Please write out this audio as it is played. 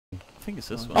think it's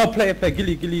this one. Oh, play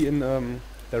Gilly in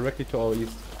directly to our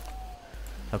east.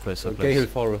 How close? How Gay Hill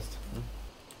close? Forest.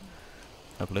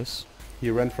 How close? He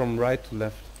ran from right to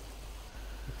left.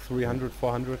 300,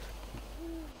 400.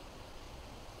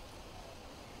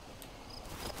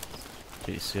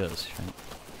 Did you see us? You think?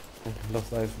 Oh,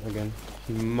 lost eyes again.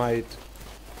 He might.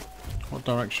 What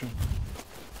direction?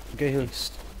 Gay Hill.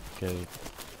 East. Go.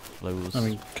 Low walls. I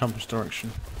mean, compass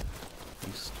direction.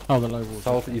 East. Oh, the low walls.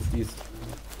 Southeast, east.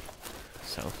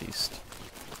 Southeast.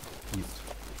 East.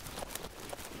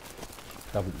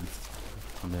 Double east.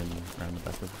 And then round the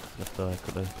back of left eye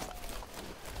quickly.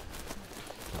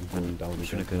 I'm going down I'm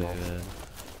just again. gonna go.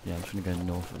 Yeah, I'm just gonna go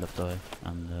north of left eye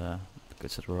and go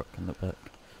to the rock and look back.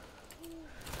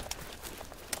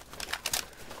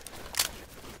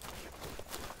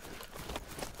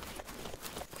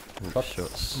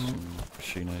 Shots.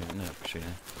 Casino, no Casino.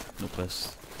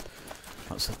 Northwest.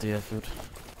 Outside the airfield.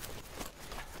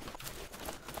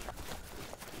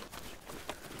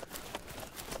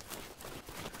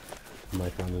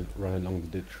 Might run along the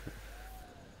ditch.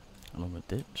 Along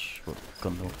the ditch? What?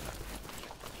 Gone north?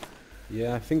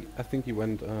 Yeah, I think he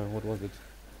went. What was it?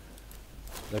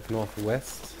 Like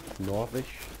northwest, northish.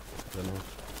 I don't know.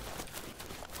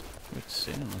 We'd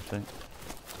see him, I think.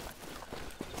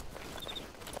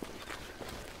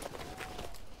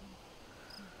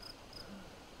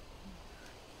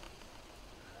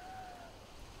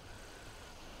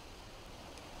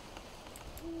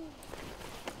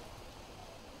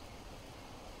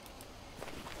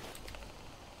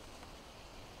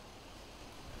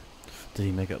 Did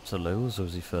he make it up to Lowell's or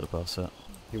was he further past that?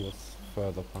 He was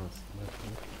further past.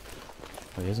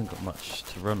 Well, he hasn't got much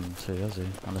to run to, has he?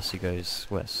 Unless he goes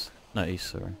west. No, east,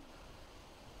 sorry.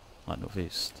 Like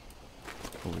northeast.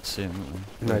 Or we'd see him, wouldn't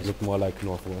we? No, it looked more like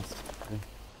northwest.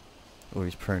 Or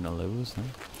he's prone on Lowell's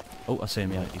then. Oh, I see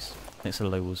him, yeah, he's next to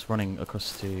Lowell's, running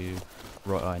across to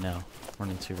right eye now.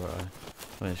 Running to right eye.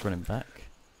 Oh, he's running back.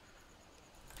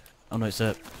 Oh no, it's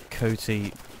a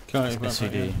Coty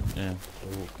SCD, yeah.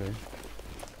 Oh, okay.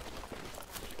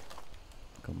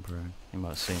 Gone prone. He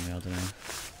might see me, I don't know.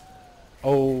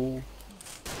 Oh.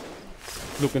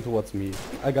 Looking towards me.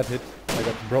 I got hit. I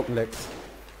got broken legs.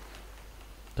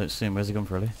 Don't see him, where's he gone,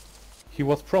 Farrelley? He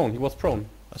was prone. He was prone.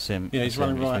 I see him. Yeah, I he's see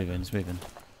him, running right. He's moving.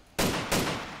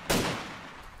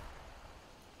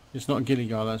 It's not a ghillie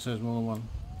guy, that says more than one.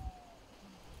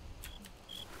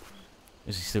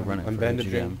 Is he still running? I'm for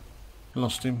bandaging. GM?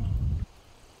 Lost him.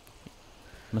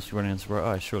 Must be running into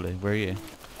right eye, surely. Where are you?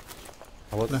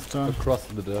 I was Left eye. across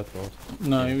the dirt road.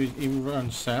 No, he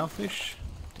runs southish.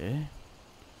 Yeah.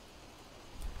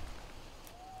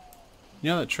 You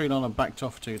know that tree line I backed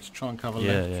off to try and cover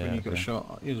Yeah, left yeah, when you got okay.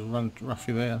 shot? He was run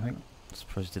roughly there, I think. I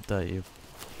suppose you did that. You're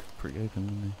pretty open,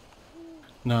 aren't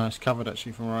No, it's covered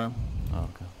actually from where I am. you? Oh,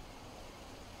 okay.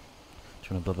 Do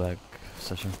you want a blood bag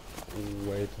session?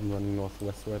 Wait, I'm running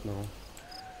northwest right now.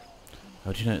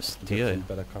 How do you know it's To get DO? some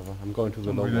better cover. I'm going to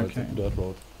the I'm low road, relocating. dirt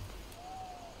road.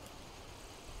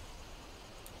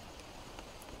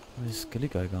 Where's Gilly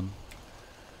guy gone?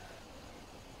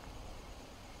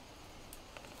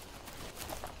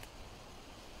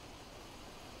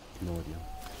 No idea.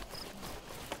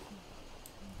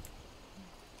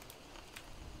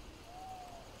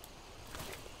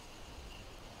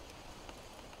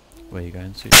 Where are you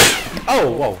going to?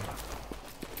 Oh, whoa!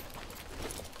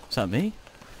 Is that me?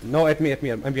 No, at me.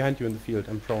 I'm behind you in the field.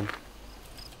 I'm prone.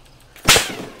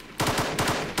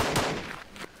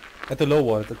 At the low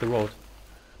wall, at the road.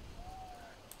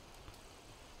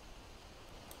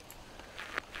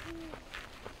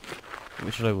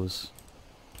 Which levels?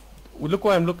 Well, look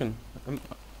where I'm looking. I'm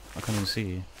I can't even see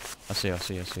you. I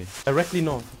see. directly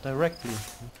north. Directly.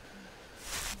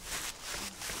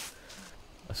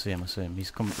 I see him.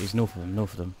 He's north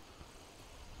of them.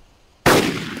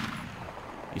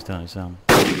 He's down. Don't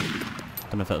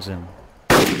know if that was him.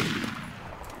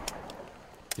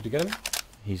 Did you get him?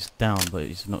 He's down, but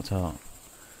he's knocked out.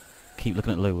 Keep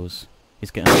looking at levels.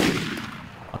 He's getting.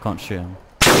 I can't shoot him.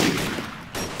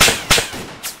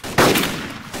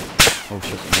 Oh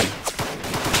shit!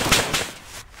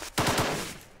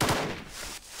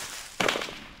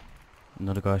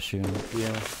 Another guy shooting.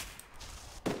 Yeah.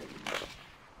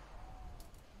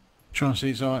 Trying to see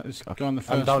his eye. This guy on the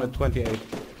first I'm down one. at 28. Is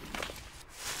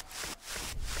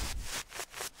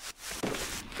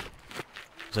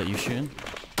that you shooting?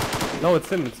 No, it's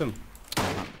him. It's him.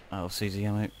 Out of CZ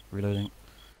ammo. Reloading.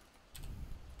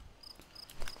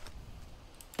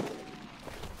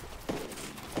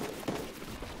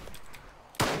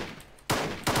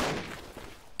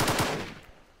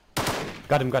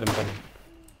 Got him.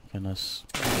 Okay, nice.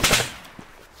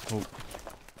 Oh,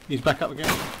 He's back up again.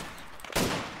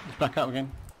 back up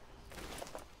again.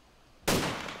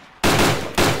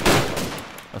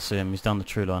 I see him. He's down the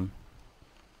tree line.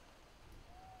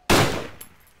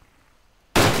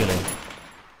 Kill him.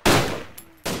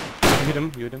 You hit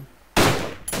him. You hit him.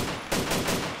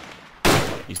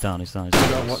 He's down. He's down. You He's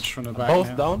gotta down. watch from the back. Both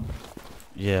now. down.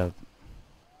 Yeah.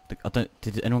 I don't.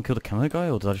 Did anyone kill the camo guy,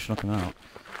 or did I just knock him out?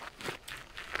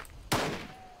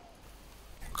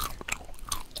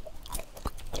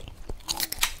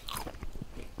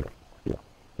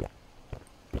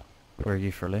 Where are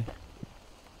you, Farrelley?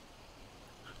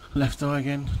 Left eye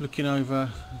again, looking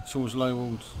over towards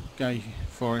Lowwold Gay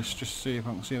Forest, just to see if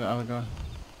I can see that other guy.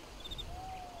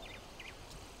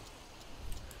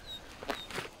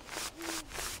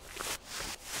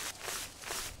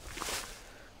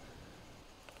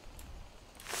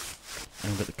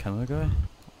 Anyone got the camo guy?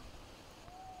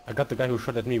 I got the guy who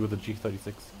shot at me with the G36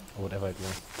 or whatever it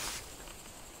was.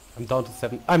 I'm down to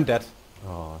 7. I'm dead.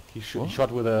 Oh, he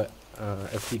shot with a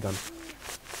SD gun.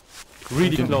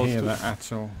 Really Didn't close. hear To that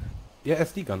at all. Yeah,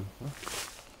 SD gun. Huh?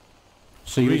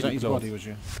 So you was Really at his close. body, was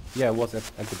you? Yeah, it was at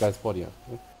the guy's body.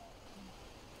 Yeah.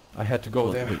 I had to go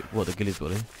What, there. what, the ghillies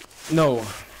body? No.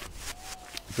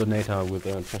 Donator with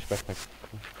a trash backpack.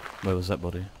 Where was that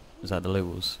body? Is that the low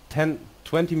walls?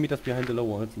 20 meters behind the low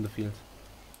walls in the field.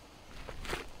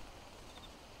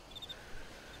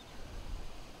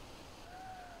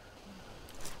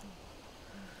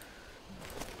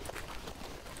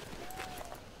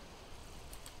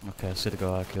 Okay, I see the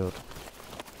guy I killed.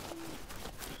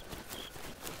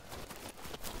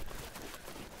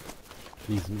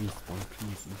 Please respawn,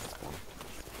 please respawn.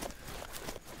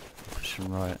 Push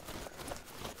him right.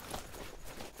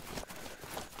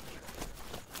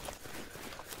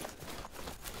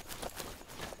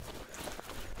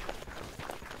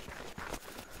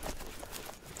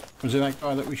 Was it that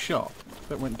guy that we shot?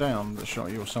 That went down that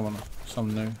shot you, or someone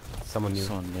new? Someone new.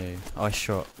 Someone new. I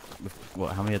shot with,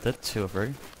 what, how many I did? 2 or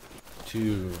 3?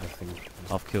 2, I think.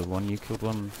 I've killed one, you killed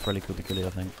one, Farrelley killed the ghillie, I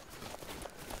think.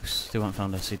 Still haven't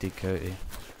found a CD Coyote.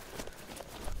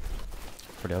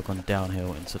 Farrelley, I've gone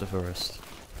downhill into the forest.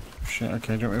 Shit,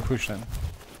 okay, do you want me to push then?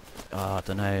 I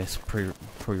don't know, it's pretty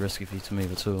risky for you to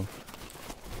move at all.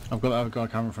 I've got that other guy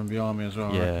coming from behind me as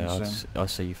well. Yeah, I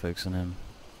see you focusing him.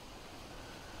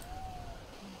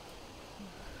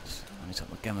 I need to have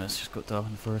my gamma, it's just got dark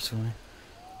in the forest for me.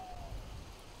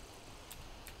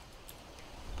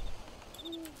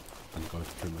 I'm going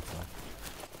to kill myself.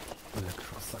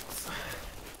 Electro sucks.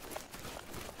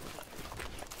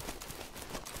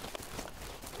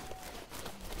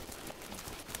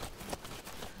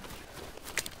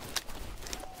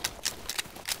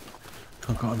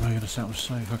 I've got to move this out of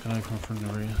safe, I can open from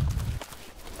the rear.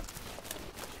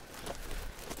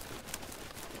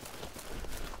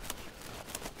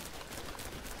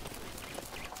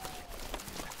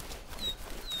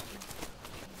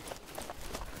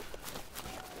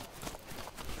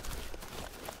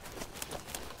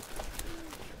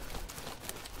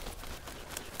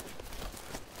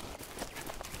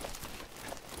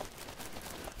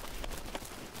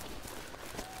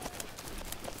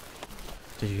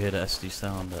 Did you hear the SD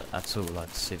sound at all?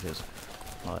 Like, to see if it was,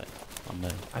 like,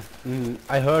 unknown?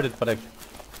 I heard it, but I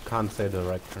can't say the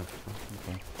direction.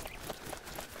 Okay.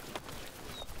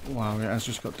 Wow, yeah, it's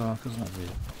just got dark, hasn't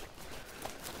it?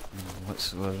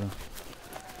 Whatsoever.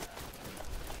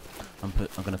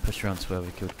 I'm gonna push around to where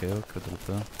we killed Gale, killed the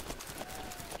little girl.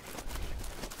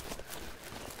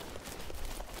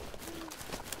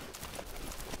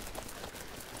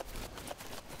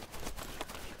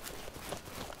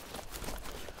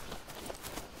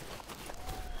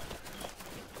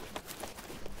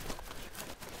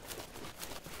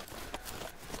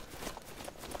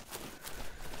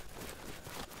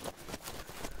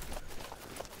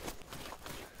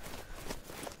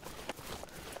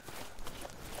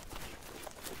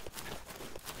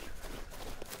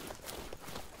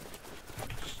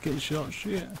 Get shot,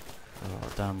 shit.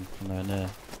 Oh damn, no, near. I'm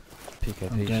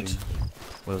PKP. dead.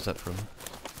 Where was that from?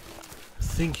 I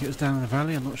think it was down in the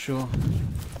valley, I'm not sure.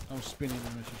 I was spinning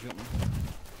when she shot me.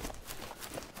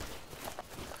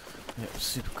 Yep,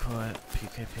 super quiet,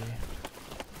 PKP.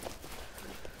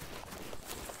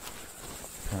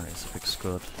 Apparently it's a big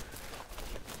squad.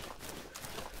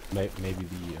 Maybe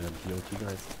the DOT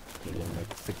guys. Maybe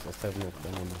like 6 or 7 of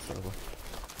them on the server.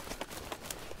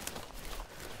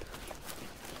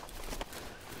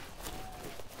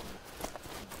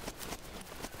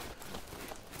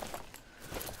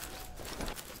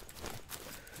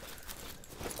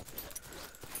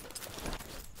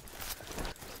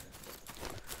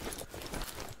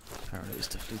 Apparently it's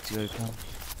definitely duo cam. I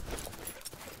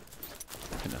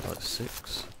think they're like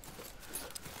 6.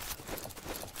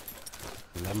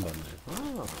 Lumberman.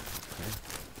 Oh, okay.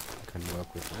 I can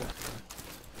work with that.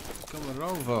 Come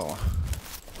over.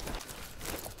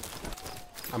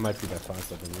 I might be that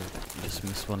faster than you. You just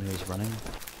missed one who was running.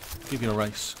 Give you a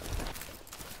race.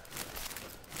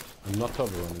 I'm not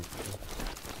overrunning.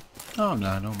 Oh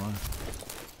no, no mind.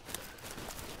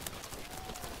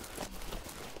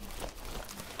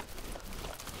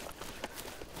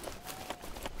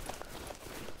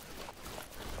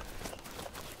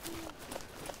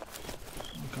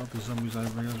 God, there's zombies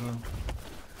over here as well.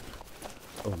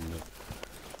 Oh no.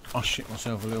 I shit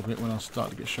myself a little bit when I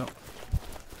start to get shot.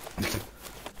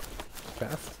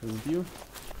 Fast? Is it you?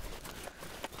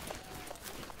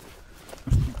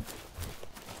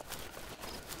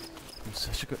 So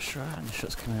I got shot and the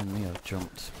shots coming at me. I've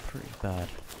jumped pretty bad.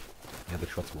 Yeah, the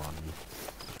shots were on me.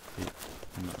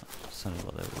 No, sounded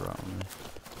like they were right on me.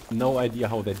 No idea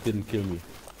how they didn't kill me.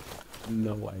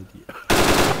 No idea.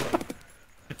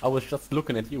 I was just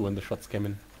looking at you when the shots came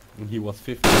in. And he was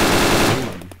 50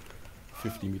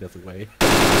 meters away.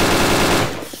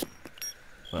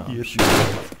 Well, He I'm hit sure me.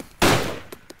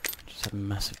 just had a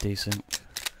massive desync.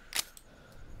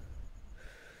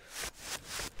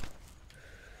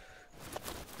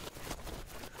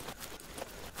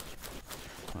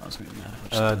 I was gonna be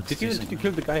mad. Did you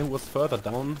kill the guy who was further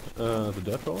down the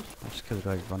dirt road? I just killed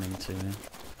the guy running to me.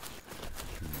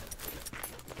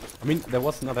 I mean, there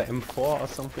was another M4 or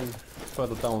something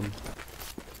further down.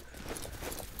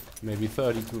 Maybe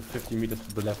 30 to 50 meters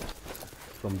to the left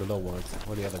from the low ones,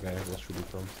 where the other guy was shooting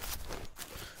from.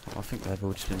 Well, I think they've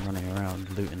all just been running around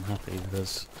looting happy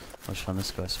because I just found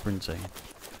this guy sprinting.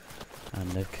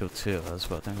 And they've killed 2 of us,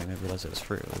 but I don't think they realised it was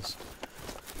 3 of us.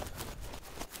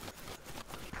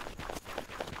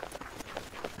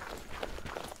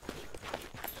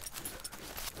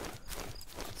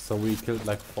 So we killed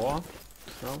like 4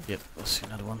 now? Yep, I'll see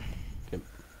another one. Okay.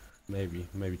 Maybe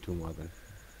 2 more then.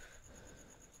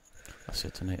 I see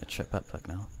a tornado check backpack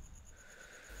now.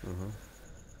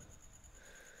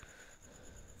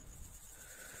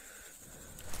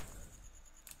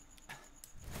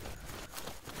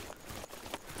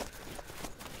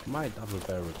 My double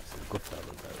barrel is a good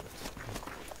double barrel.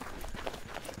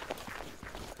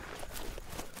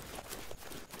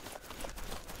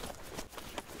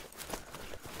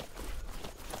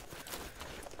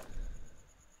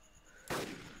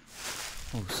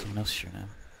 Oh, someone else shooting him.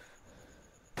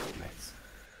 Nice.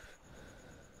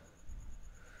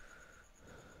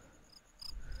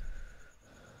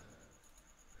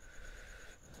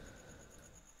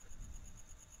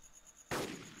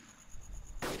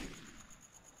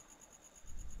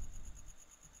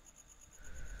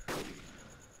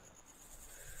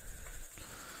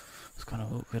 It's kind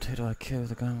of awkward. Who do I kill?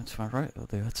 The guy to my right or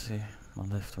the guy to my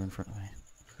left or in front of me?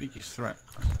 Biggest threat.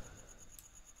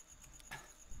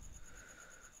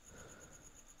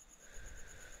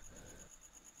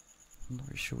 I'm not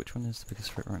really sure which one is the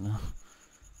biggest threat right now.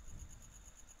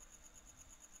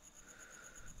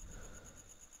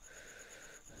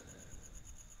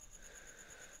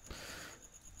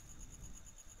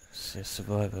 See a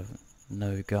survivor,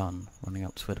 no gun, running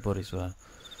up to where the bodies were.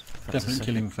 If that's a Definitely kill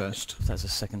second- him first. If that's a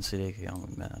second CD key, I'm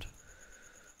going mad.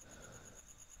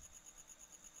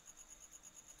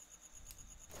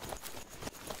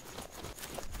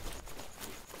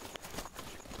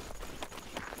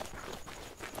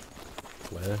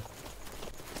 Well,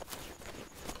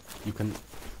 you can...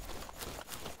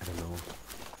 I don't know.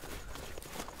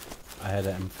 I had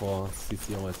an M4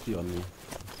 CCOSD on me.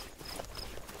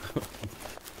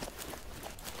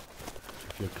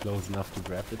 If you're close enough to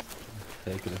grab it,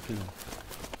 take it and kill it.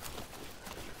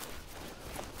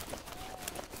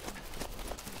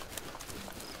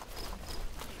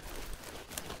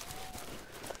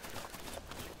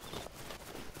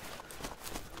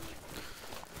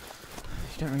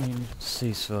 You don't really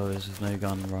see survivors with no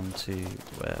gun run to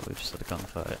where we've just had a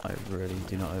gunfight. I really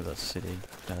do not owe that CD,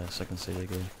 second CD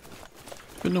key.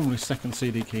 But normally second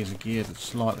CD keys are geared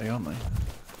slightly, aren't they?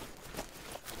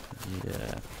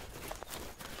 Yeah.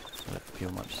 I don't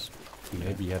feel much.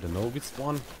 Maybe you had a novice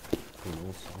one? Who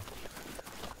knows?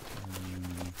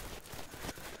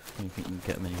 I don't think you can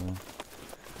get them anymore.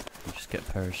 You just get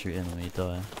parachute in when you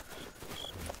die.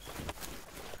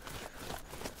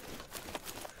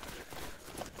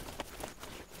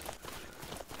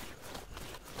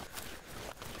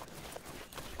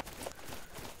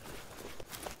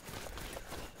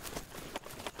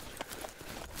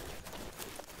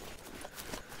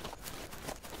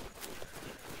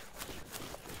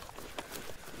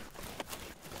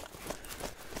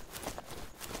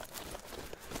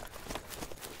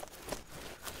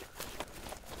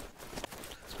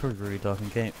 probably really dark in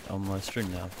game on my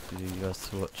stream now for you guys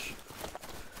to watch.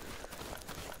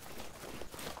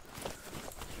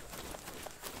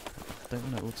 I don't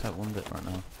want to alt out one bit right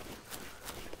now.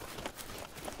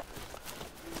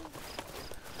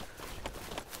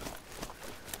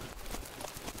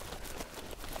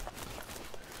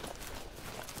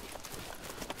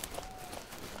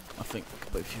 I think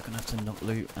both of you are going to have to not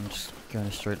loot and just go in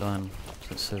a straight line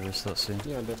so the server starts soon.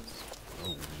 Yeah, that's...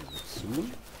 Oh,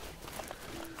 soon?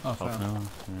 Half Half an hour. hour,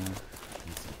 yeah.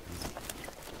 Easy, easy.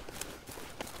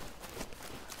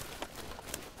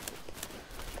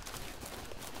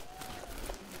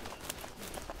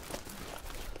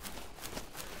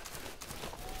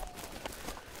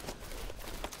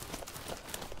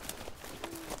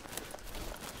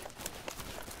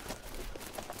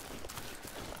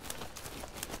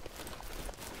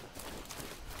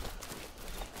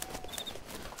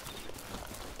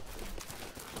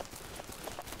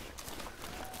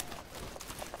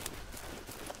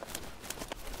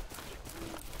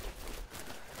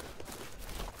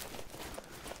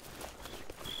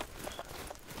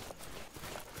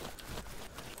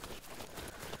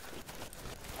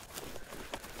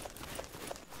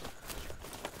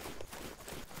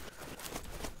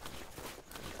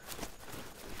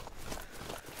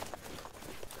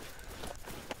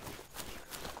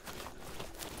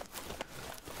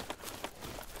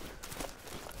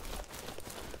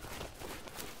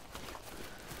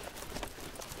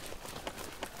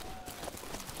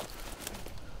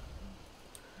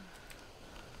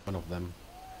 One of them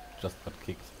just got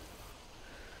kicked.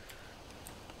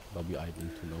 Lobby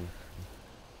idling too long.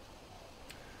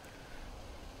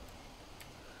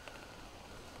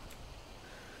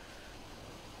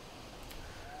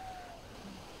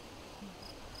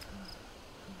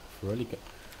 Farrelley can...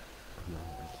 No,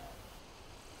 wait.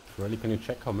 Farrelley, can you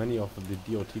check how many of the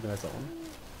DOT guys are on?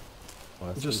 Or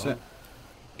are Just still set.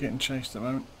 Getting chased at the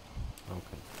moment. on?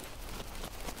 Okay.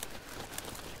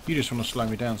 You just want to slow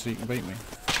me down so you can beat me.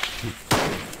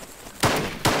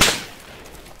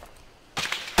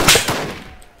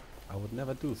 I would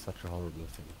never do such a horrible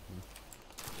thing.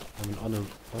 I'm an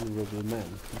honorable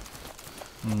man.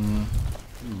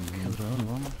 Killed another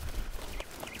one.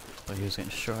 But he was getting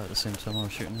shot at the same time I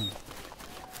was shooting him.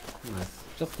 Nice.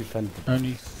 Just defend the...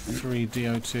 Only 3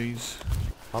 DOTs.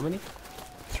 How many?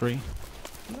 3.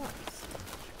 Nice.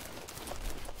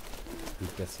 We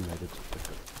decimated.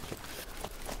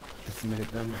 Decimated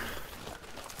them.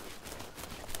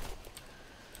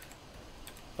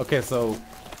 Okay, so...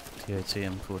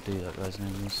 TOTM4D, that guy's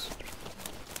name is.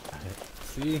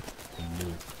 See? I knew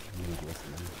it was the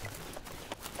name.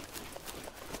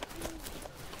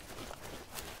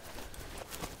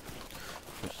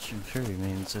 Which in theory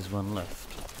means there's one left.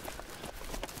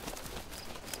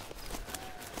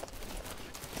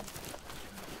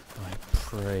 I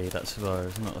pray that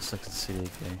survives, not a second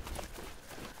CDK.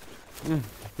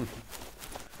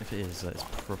 If it is, that's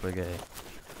proper gay.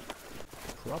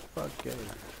 Proper game.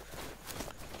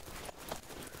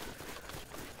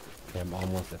 Okay, I'm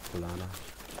almost at Polana.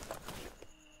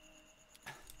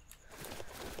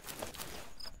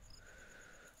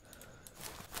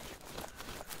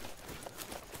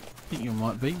 I think you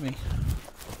might beat me.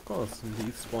 Of course,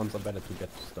 these spawns are better to get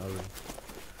started.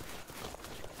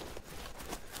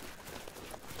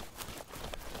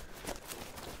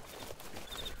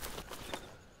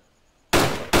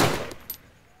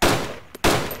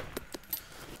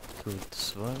 Could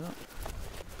survive that.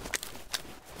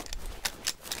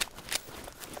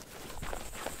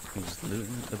 He's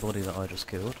looting the body that I just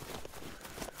killed.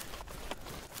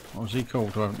 What was he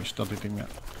called? I haven't studied him yet.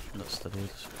 Not studied.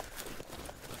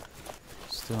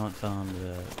 Still haven't found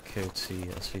the KOT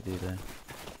SVD there.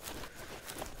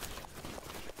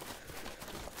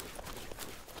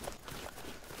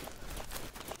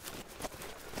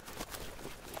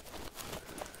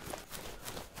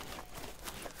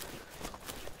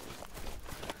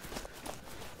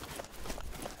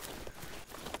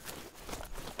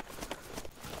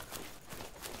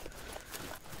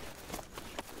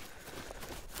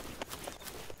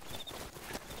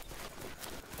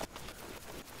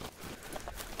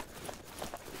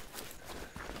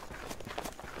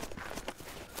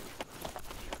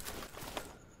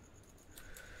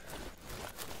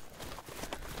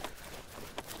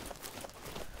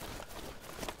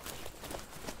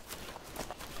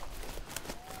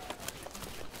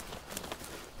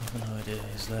 I have no idea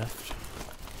who's left.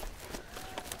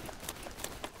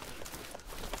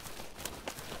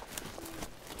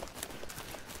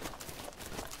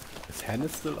 Is Hannah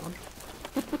still on?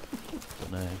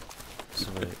 But no.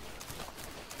 So wait.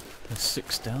 There's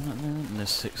 6 down at the moment and there's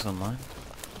 6 online.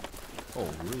 Oh,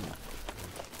 really?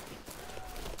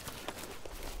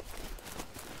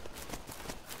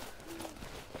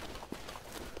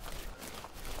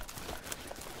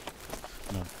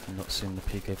 not seeing the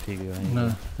PKP guy either.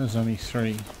 No, there's only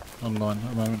 3 online at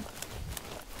the moment.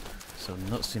 So I'm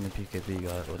not seeing the PKP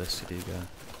guy or the CD guy.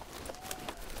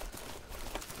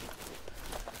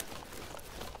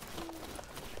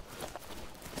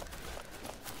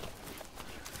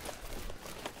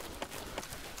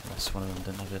 Unless one of them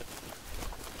didn't have it.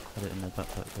 Had it in their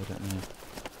backpack, I don't know.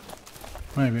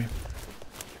 Maybe.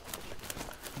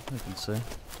 I can see.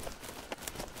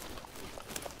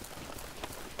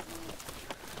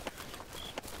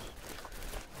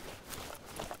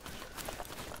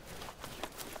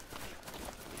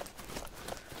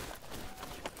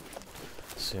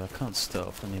 See, I can't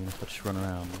stop, and even if I just run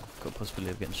around, I've got a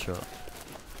possibility of getting shot.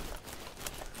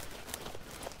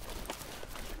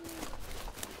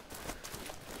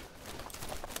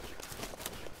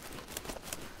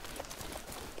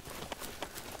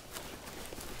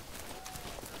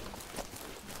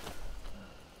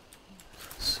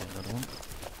 See another one.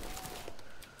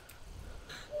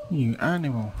 You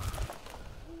animal.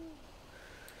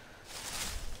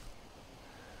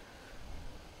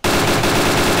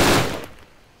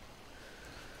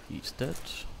 He's dead.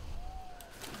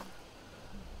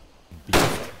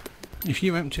 If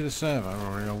you empty the server,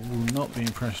 Rory, I will not be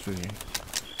impressed with you.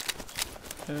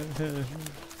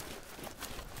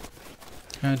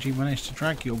 How do you manage to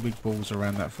drag your big balls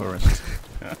around that forest?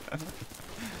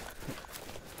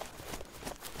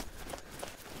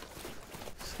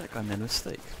 So that guy made a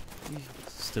mistake. He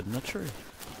stood in a tree.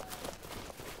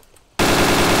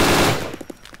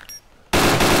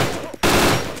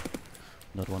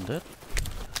 Another one dead.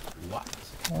 What?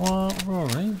 What,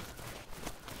 Rory?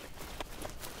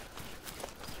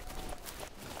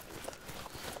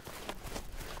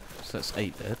 So that's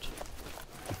 8 dead.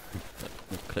 That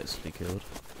we've collectively killed.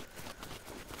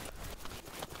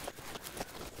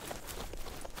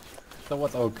 So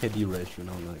what's our KD ratio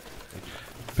now, like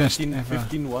Best 15, ever.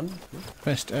 15-1?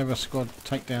 Best ever squad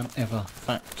takedown ever.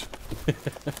 Fact.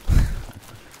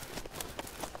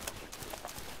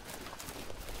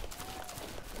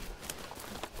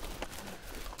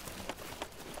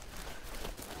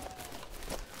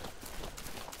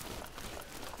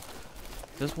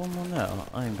 There's one more now.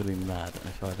 I am gonna be mad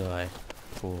if I die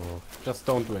for... Just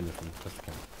don't do anything, just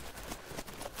camp.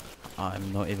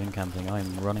 I'm not even camping,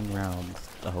 I'm running around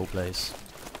the whole place.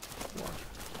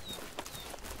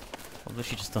 I've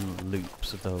literally just done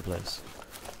loops of the whole place.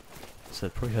 So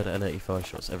I've probably heard L85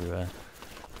 shots everywhere.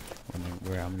 Wondering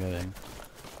where I'm going.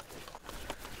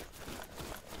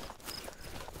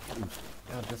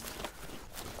 Yeah, just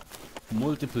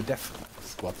multiple death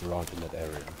squads around in that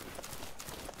area.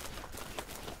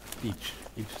 Each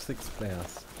 6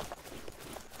 players.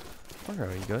 Where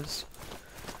are you guys?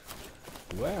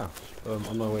 Where?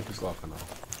 On my way to Gorka now.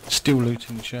 Still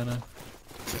looting Cherno.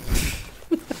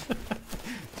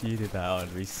 If you did that,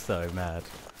 I'd be so mad.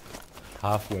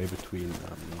 Halfway between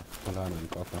Farrelley and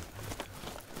Qreq.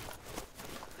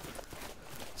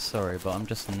 Sorry, but I'm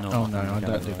just not... Oh no, I on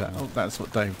don't camera do that. right now. Oh, that's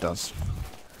what Dave does.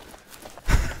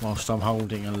 Whilst I'm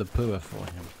holding a Lapua for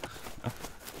him.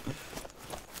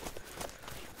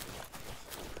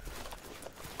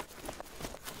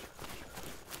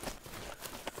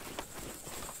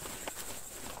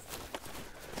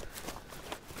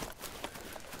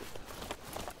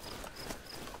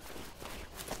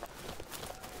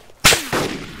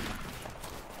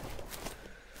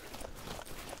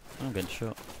 I'm getting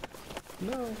shot.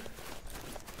 No.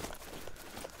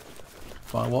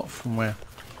 By what? From where?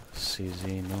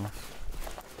 CZ North.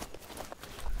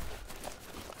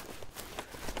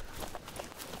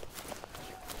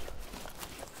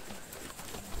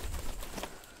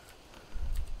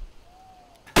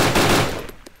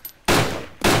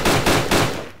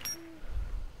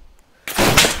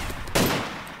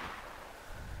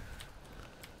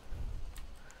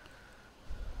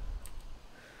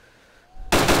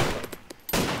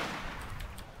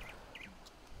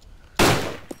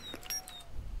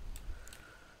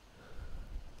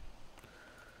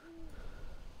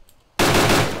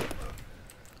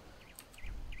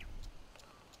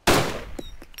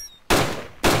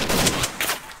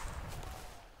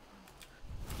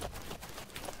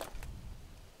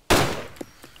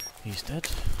 He's dead.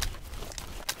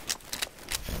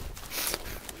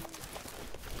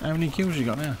 How many kills you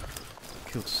got now?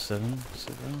 Killed 7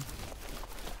 so far.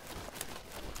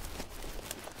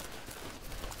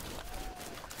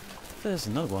 There's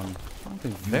another one. I'm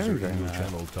being very, very mad.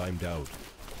 Channel timed out.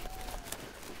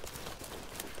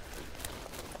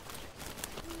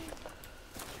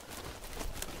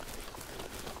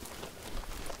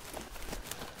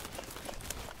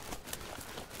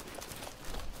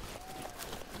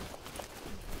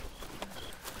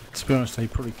 To be honest, they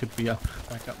probably could be back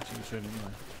up to you soon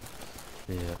anyway.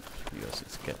 Yeah, you guys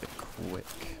need to get it quick.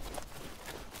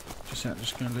 Just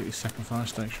going to loot your second fire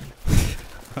station.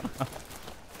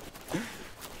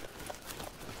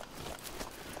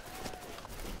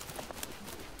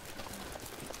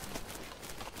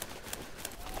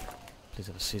 Please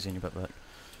have a CZ in your backpack.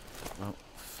 Well,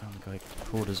 found a guy.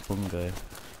 Hoarder's Bungo.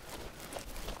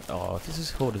 Oh, if this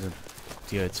is Hoarder's and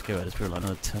DO together, there's probably like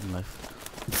another 10 left.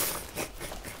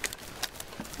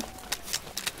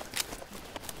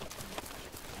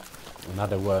 Now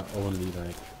there were only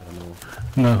like, I don't know,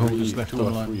 No hoarders left 2 or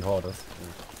online. 3 hoarders.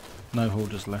 No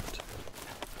hoarders left.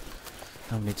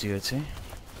 How many DOT?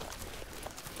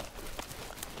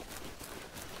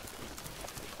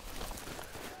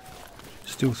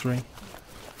 Still 3.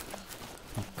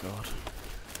 Oh god.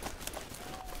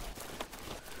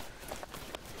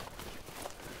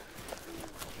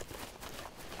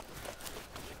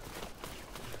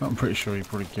 I'm pretty sure you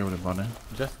probably killed it by now.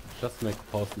 Just make a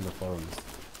post in the forums.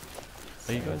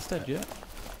 Are you guys dead yet?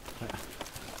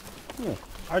 Yeah,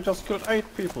 I just killed 8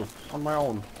 people on my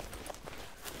own.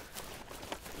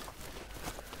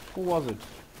 Who was it?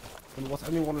 And was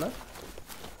anyone left?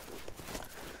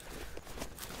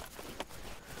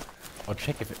 Or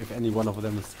check if any one of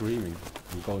them is streaming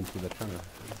and go into the channel.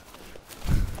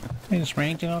 It's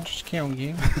me, did I just kill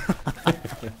you?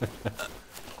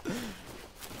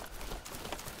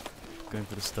 Going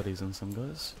for the studies on some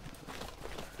guys.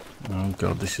 Oh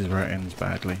god, this is where it ends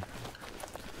badly.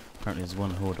 Apparently there's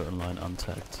one hoarder online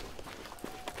untagged.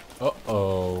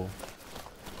 Uh-oh.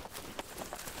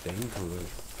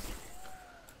 Dangerous.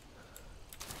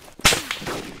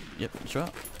 Yep,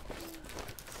 shot.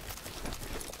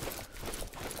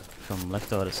 From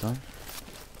left eye this time.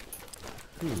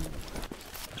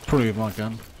 It's probably with my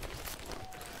gun.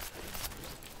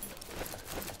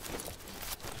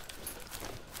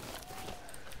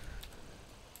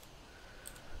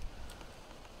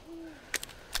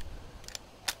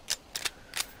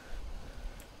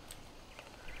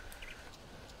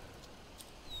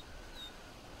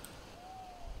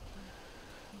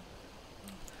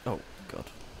 Oh god.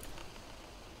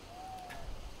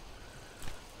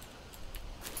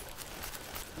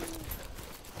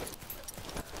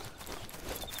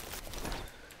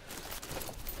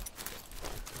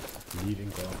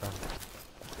 Leaving Gorka.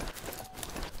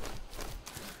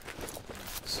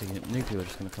 See, new people are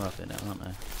just going to come up there now, aren't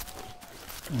they?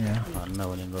 Yeah. Oh, no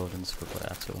one involved in squadfight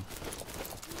at all.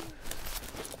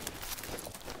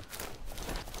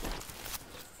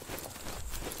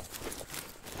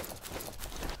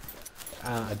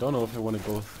 I don't know if I want to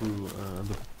go through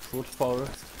the fruit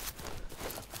forest.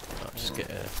 I'll just get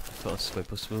as fast as way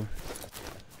possible.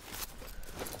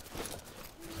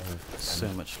 So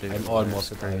much loot. I'm everywhere,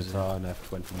 almost it's at the crazy. hotel and I have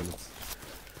 20 minutes.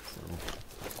 So,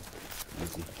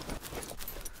 easy.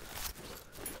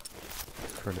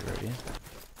 Credit rate, yeah?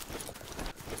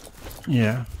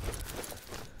 Yeah.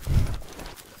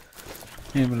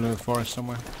 In the middle of the forest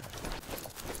somewhere.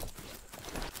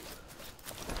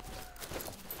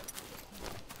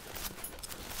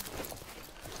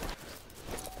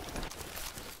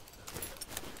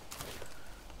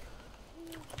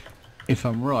 If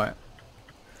I'm right,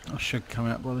 I should come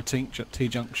out by the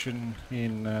T-junction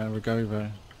in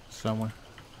Ragovo somewhere.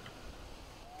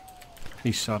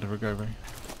 East side of Ragovo.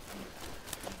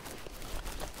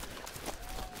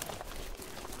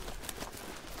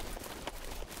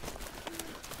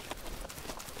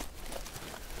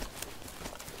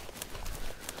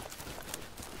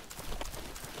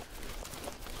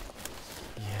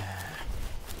 Yeah.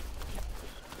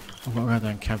 I've got to go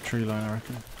down Cab Tree Line, I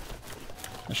reckon.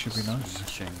 That should be nice.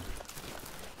 Smashing.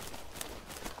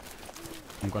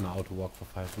 I'm gonna auto walk for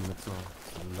 5 minutes now.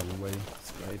 It's a long way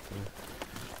straight.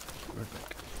 Right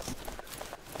back.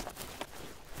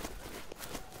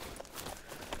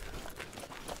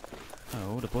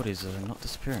 Oh, all the bodies are not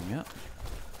disappearing yet.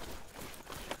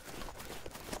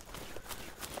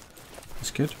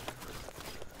 That's good.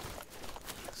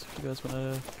 So if you guys want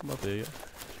to come up here, yeah?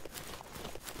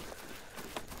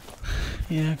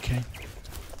 Yeah, okay.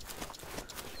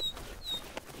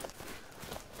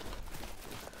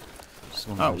 Just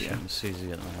one Oh, guy yeah. shooting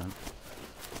CZ at the moment.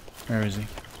 Where is he?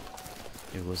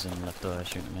 He was in left eye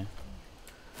shooting me.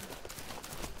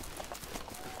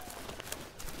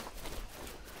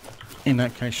 In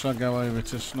that case, shall I go over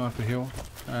to Sniper Hill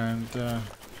and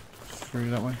through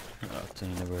that way? I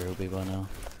don't even know where he'll be by now.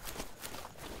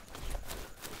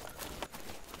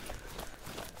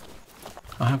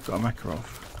 I have got a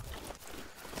Makarov.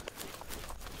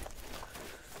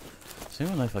 Does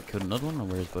anyone know if I killed another one or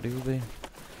where his body will be?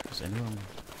 Does anyone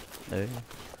know?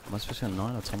 Am I supposed to be on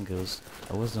 9 or 10 kills?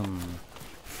 I was on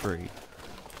 3.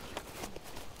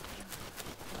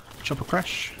 Chopper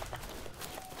crash.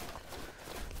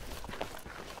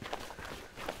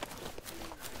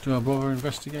 Do I bother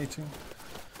investigating?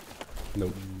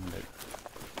 Nope. Nope.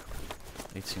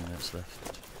 18 minutes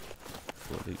left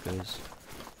before loot goes.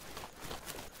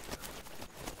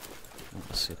 Oh,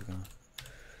 let's see the guy.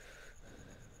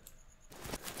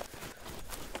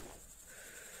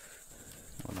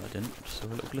 Oh no, I didn't. Just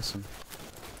have a little glisten.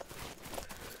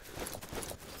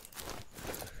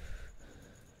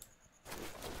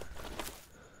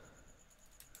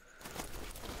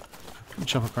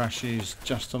 Chopper crash is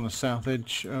just on the south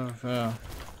edge of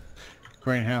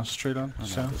greenhouse tree line. I know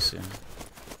South. this, yeah.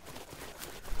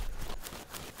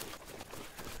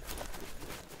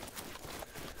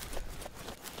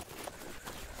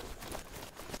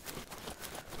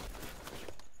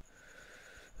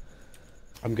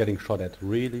 I'm getting shot at,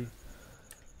 really?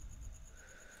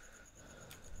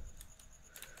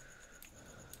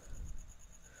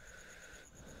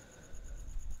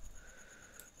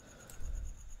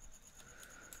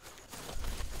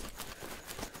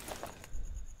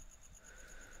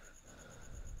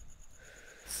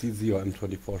 C0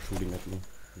 M24 shooting at me.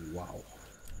 Wow.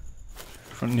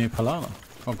 From near Palana.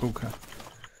 Oh, Gulka.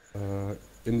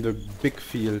 In the big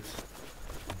field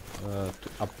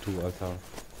up to Altar.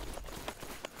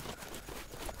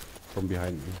 From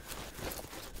behind me.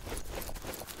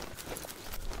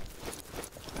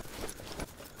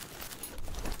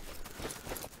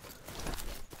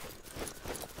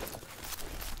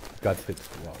 Got hit.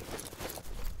 Wow.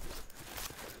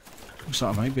 Looks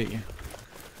like I may beat you.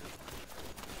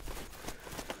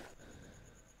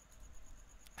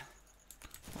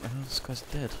 Oh, this guy's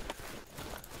dead.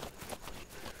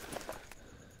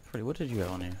 Freddy, what did you get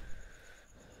on here?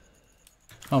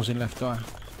 I was in left eye.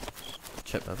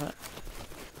 Check that back.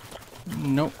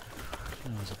 Nope. Oh,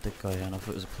 there's a big guy here and I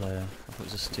thought it was a player. I thought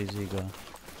it was a STZ guy.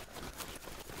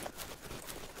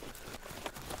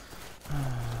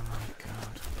 Oh my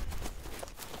god.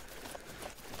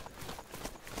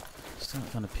 Still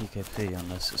haven't found a PKP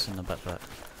unless it's in the backpack.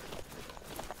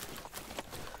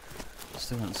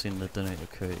 Still haven't seen the donator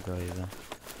code guy either.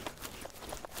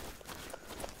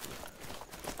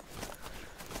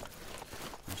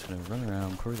 I'm just gonna run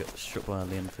around, probably get struck by a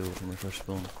Leonfield when we first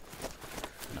spawn.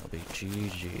 And that'll be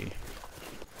GG.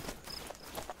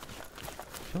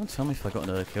 Someone tell me if I got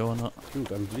another kill or not. Dude,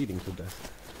 I'm bleeding to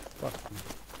death. Fuck.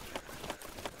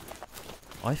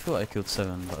 I thought I killed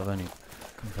 7, but I've only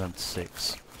confirmed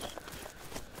 6.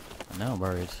 And now I'm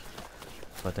worried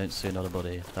if I don't see another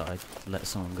body that I let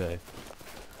someone go.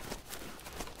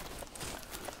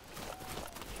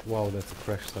 Wow, that's a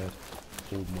crash site.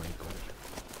 Oh my god.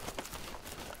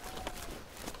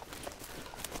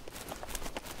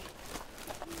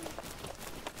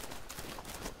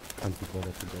 Can't be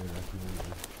bothered to go right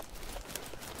now.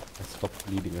 I stopped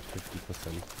bleeding at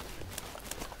 50%.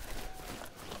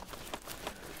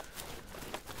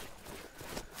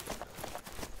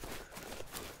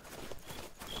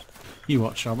 You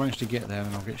watch, I'll manage to get there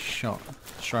and I'll get shot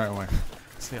straight away.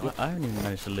 See, I haven't even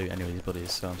managed to loot any of these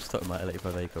bodies, so I'm stuck with my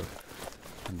 85 ACOG.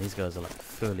 And these guys are like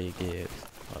fully geared,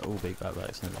 like all big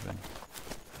backpacks and everything.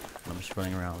 And I'm just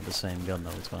running around with the same gun the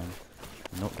whole time,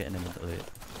 not getting in with the loot.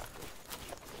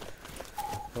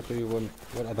 What do you want?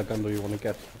 What other gun do you want to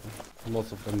get?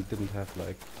 Most of them didn't have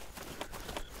like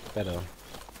better.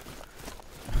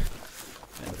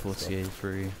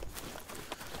 M40A3,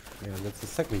 Yeah, that's the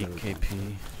secondary.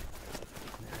 PKP.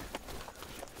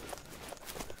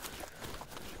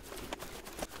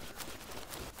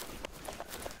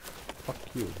 Fuck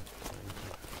you.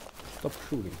 Stop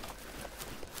shooting.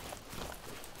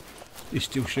 He's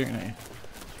still shooting at you.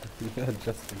 Yeah,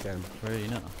 just again. Where are you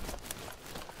now?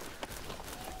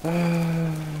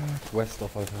 West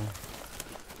of Altar.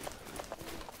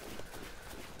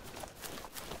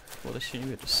 What, they shooting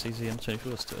you with CZ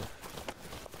M24 still?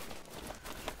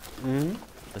 Hmm?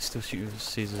 They still shoot you with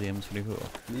CZ M24?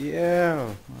 Yeah.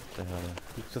 What the hell?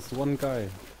 It's just one guy.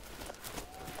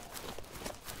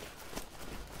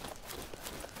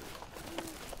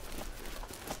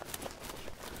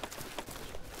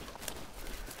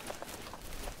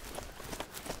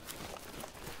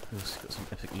 Who's got some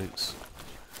epic loots?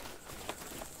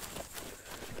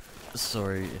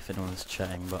 Sorry if anyone's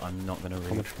chatting, but I'm not going to How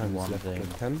read much time is one left? thing.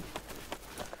 Like 10?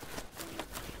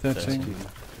 13.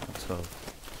 Or 12.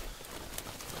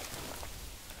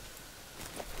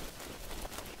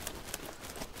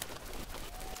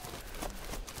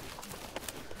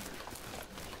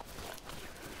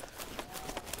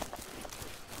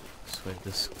 Swear,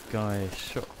 this guy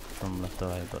shot from left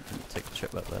eye, but didn't take the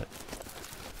check back.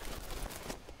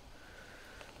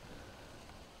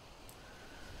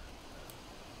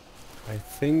 I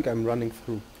think I'm running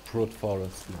through Broad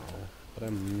Forest now, but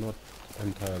I'm not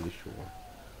entirely sure.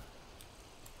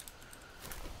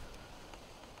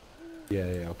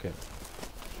 Yeah, okay.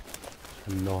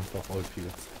 I'm north of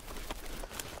Oldfields.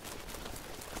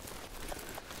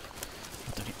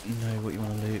 I don't even know what you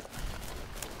want to loot.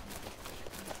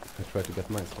 I try to get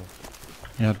myself.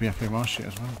 Yeah, I'd be happy with my shit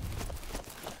as well.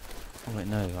 Oh wait,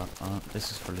 no,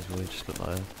 this is for Liz Wood, just look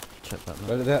like a check that.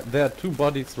 Well, there are two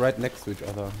bodies right next to each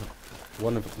other.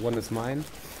 One is mine,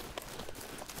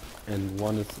 and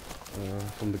one is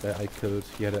from the guy I killed.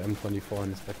 He had an M24 in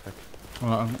his backpack.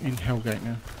 Well, I'm in Hellgate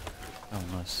now. Oh,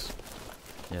 nice.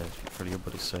 Yeah, probably your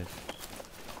body's safe.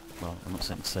 Well, I'm not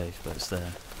saying it's safe, but it's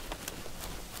there.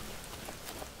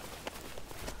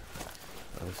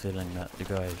 I have a feeling that the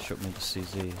guy who shot me with the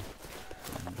CZ,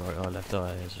 and right eye, left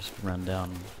eye, has just ran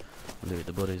down and looted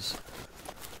the bodies.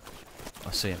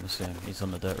 I see him, he's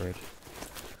on the dirt road.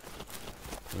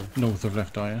 North of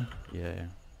left eye, yeah? Yeah.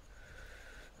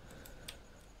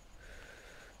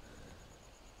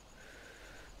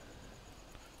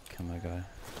 Camo guy.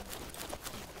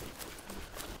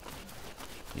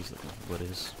 He's looking for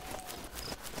bodies.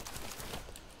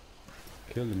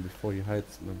 Kill him before he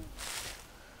hides them.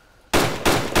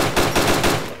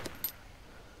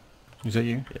 Is that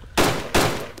you? Yeah. I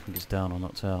think he's down or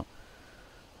knocked out.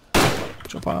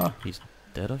 Chopper! He's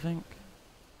dead, I think?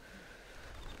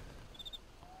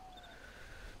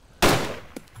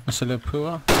 That's a little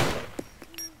poor.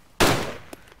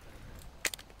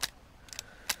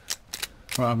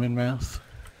 Right, I'm in mouth.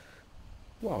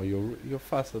 Wow, you're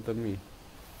faster than me.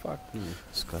 Fuck me.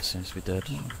 This guy seems to be dead.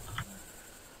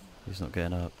 He's not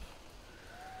getting up.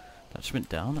 That just went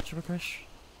down, that triple crash?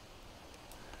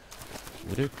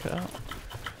 Widow cut out?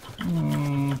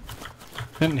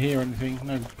 Didn't hear anything,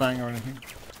 no bang or anything.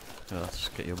 Oh,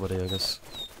 just get your body, I guess.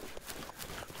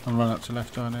 I'm running up to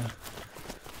left eye now.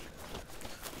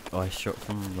 I shot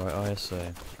from right eye, so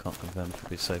can't confirm if it'll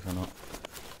be safe or not.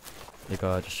 The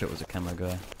guy I just shot was a camo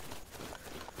guy.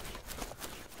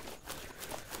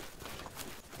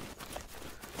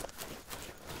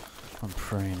 I'm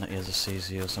praying that he has a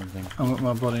CZ or something. I'm at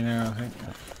my body now, I think.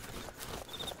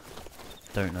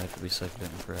 Don't know if it'll be safe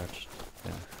getting crouched.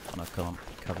 Yeah, and I can't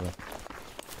cover.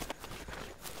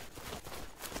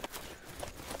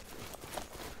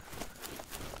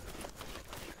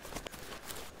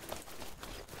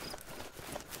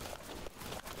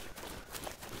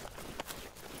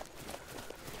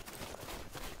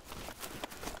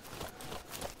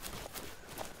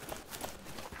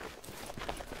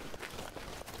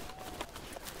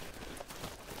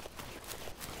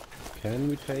 Can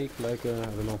we take like a, I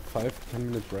don't know, 5-10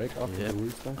 minute break after Yep. the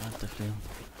restart? Definitely.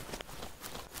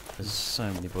 There's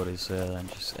so many bodies there and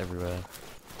just everywhere.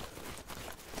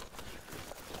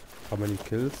 How many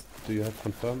kills do you have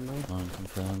confirmed now? 9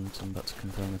 confirmed, I'm about to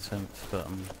confirm the 10th, but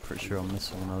I'm pretty sure I'm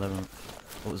missing on 11th.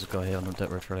 What was the guy here on the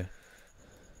deck road trolley?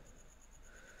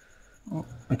 Oh,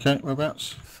 okay,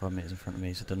 whereabouts? 5 metres in front of me,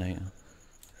 he's a donator.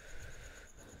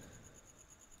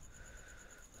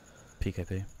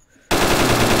 PKP.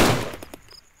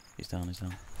 He's down, he's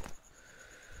down.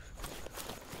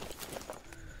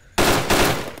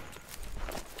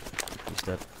 He's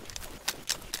dead.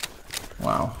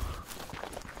 Wow.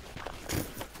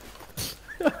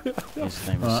 His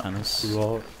name is Hannes.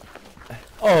 Raw.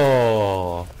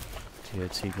 Oh!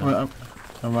 TOT gun. Well,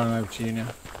 I'm running over to you now.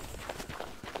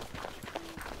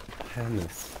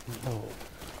 Hannes. No.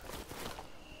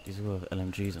 These are all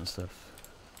LMGs and stuff.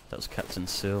 That was Captain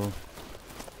Sill.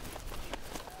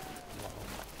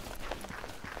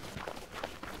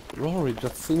 Rory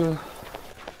just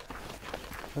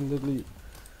single-handedly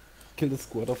killed a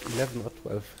squad of 11 or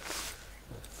 12.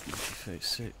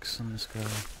 36 on this guy.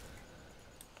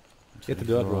 Get the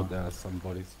dirt 24. road, there are some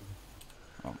bodies.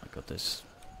 Oh my god, there's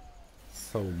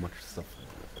So much stuff.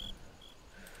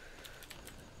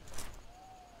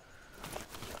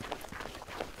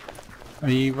 Are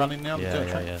you running now?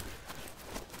 yeah.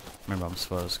 Remember, I'm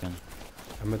spoil skin.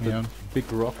 I'm at Yeah. the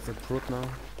big rocks at Broad now.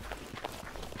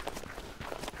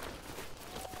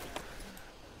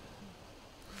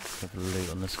 Have a loot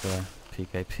on this guy.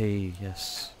 PKP,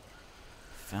 yes.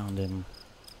 Found him.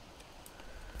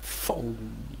 Oh.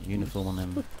 Uniform on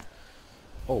him.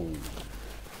 Oh.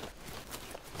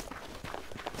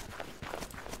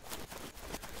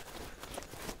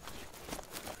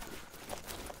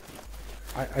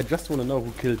 I just want to know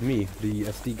who killed me, the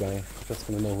SD guy. I just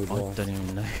want to know who it I was. don't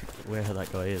even know where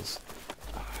that guy is.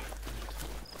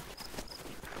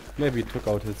 Maybe he took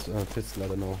out his pistol, I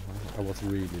don't know. I was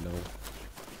really low.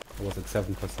 I was at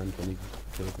 7% when he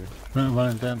killed me.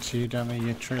 Running down to you down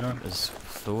the tree line. There's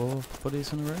 4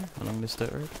 bodies in a row along this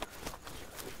dirt road.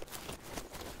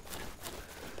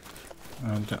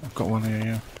 And I've got one here,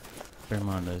 yeah. Bear in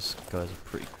mind those guys are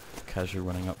pretty casual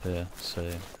running up here, so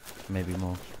maybe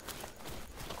more.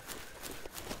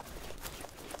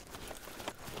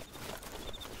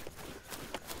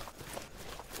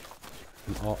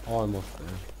 I'm almost there.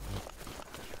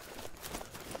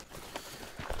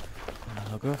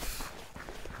 Log off.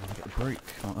 I'll get a break.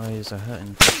 My eyes are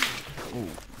hurting. Ooh.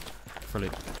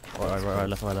 Farrelley. Right,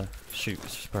 left. Shoot.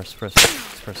 Press.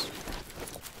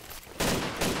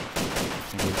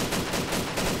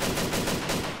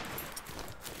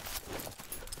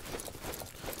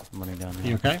 I'm running down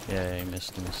here. You okay? Yeah, you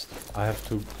missed. I have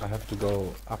to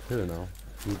go uphill now.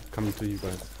 I'm coming to you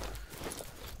guys.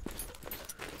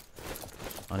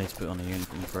 I need to put on a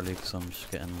uniform Farrelley because I'm just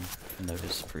getting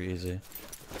noticed pretty easy.